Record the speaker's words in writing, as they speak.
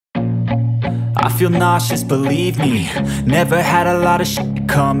I feel nauseous, believe me. Never had a lot of shit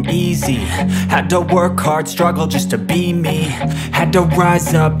come easy. Had to work hard, struggle just to be me. Had to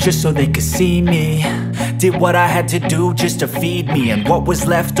rise up just so they could see me. Did what I had to do just to feed me, and what was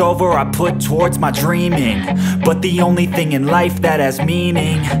left over I put towards my dreaming. But the only thing in life that has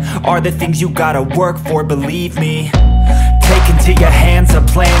meaning are the things you gotta work for, believe me. Take into your hands a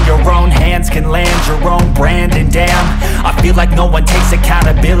plan, your own hands can land your own brand. And damn, I feel like no one takes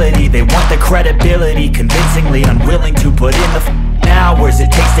accountability. They want the credibility, convincingly unwilling to put in the hours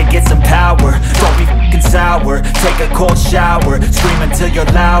it takes to get some power. Don't be f***ing sour, take a cold shower. Scream until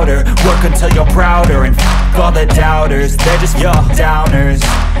you're louder, work until you're prouder. And f*** all the doubters, they're just your downers.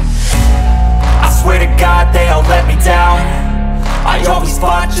 I swear to God they all let me down. I always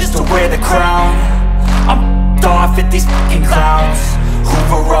fought just to wear the crown. I'm off at these fucking clowns who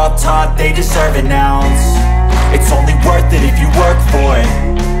were all taught they deserve an ounce. It's only worth it if you work for it.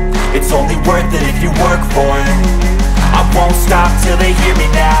 It's only worth it if you work for it. I won't stop till they hear me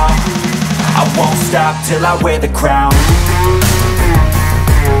now. I won't stop till I wear the crown.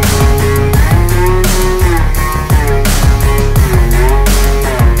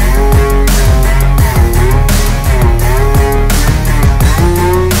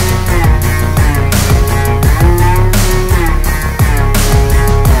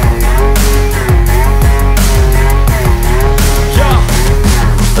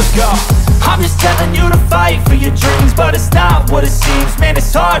 I'm just telling you to fight for your dreams, but it's not what it seems. Man,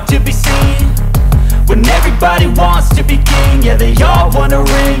 it's hard to be seen when everybody wants to be king. Yeah, they all wanna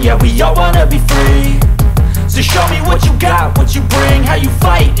ring, yeah, we all wanna be free. So show me what you got, what you bring, how you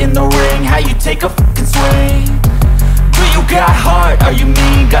fight in the ring, how you take a fucking swing. Do you got heart, are you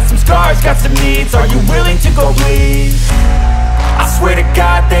mean? Got some scars, got some needs, are you willing to go bleed? I swear to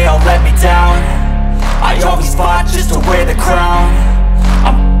God they all let me down. I always fought just to wear the crown.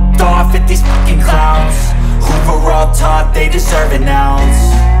 I'm off at these fucking clowns who were all taught they deserve an ounce.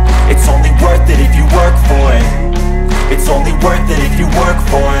 It's only worth it if you work for it. It's only worth it if you work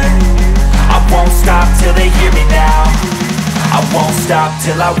for it. I won't stop till they hear me now. I won't stop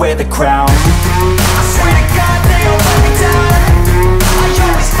till I wear the crown. I swear to God they all let me down. I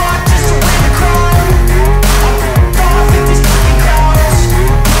always fought just to wear the crown. I'm off at these fucking clowns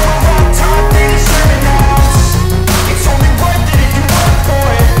who were all taught they deserve an ounce. It's only worth it if you work for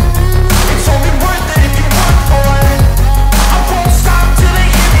it. It's only worth it if you work for it. I won't stop till they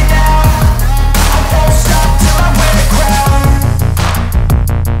hear me now. I won't stop till I wear the crown.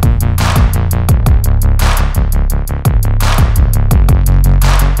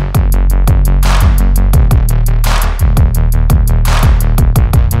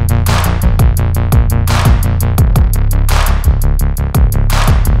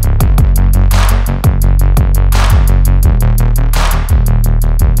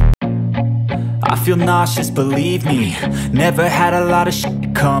 I feel nauseous, believe me. Never had a lot of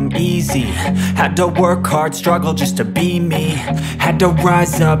shit come easy. Had to work hard, struggle just to be me. Had to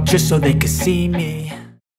rise up just so they could see me.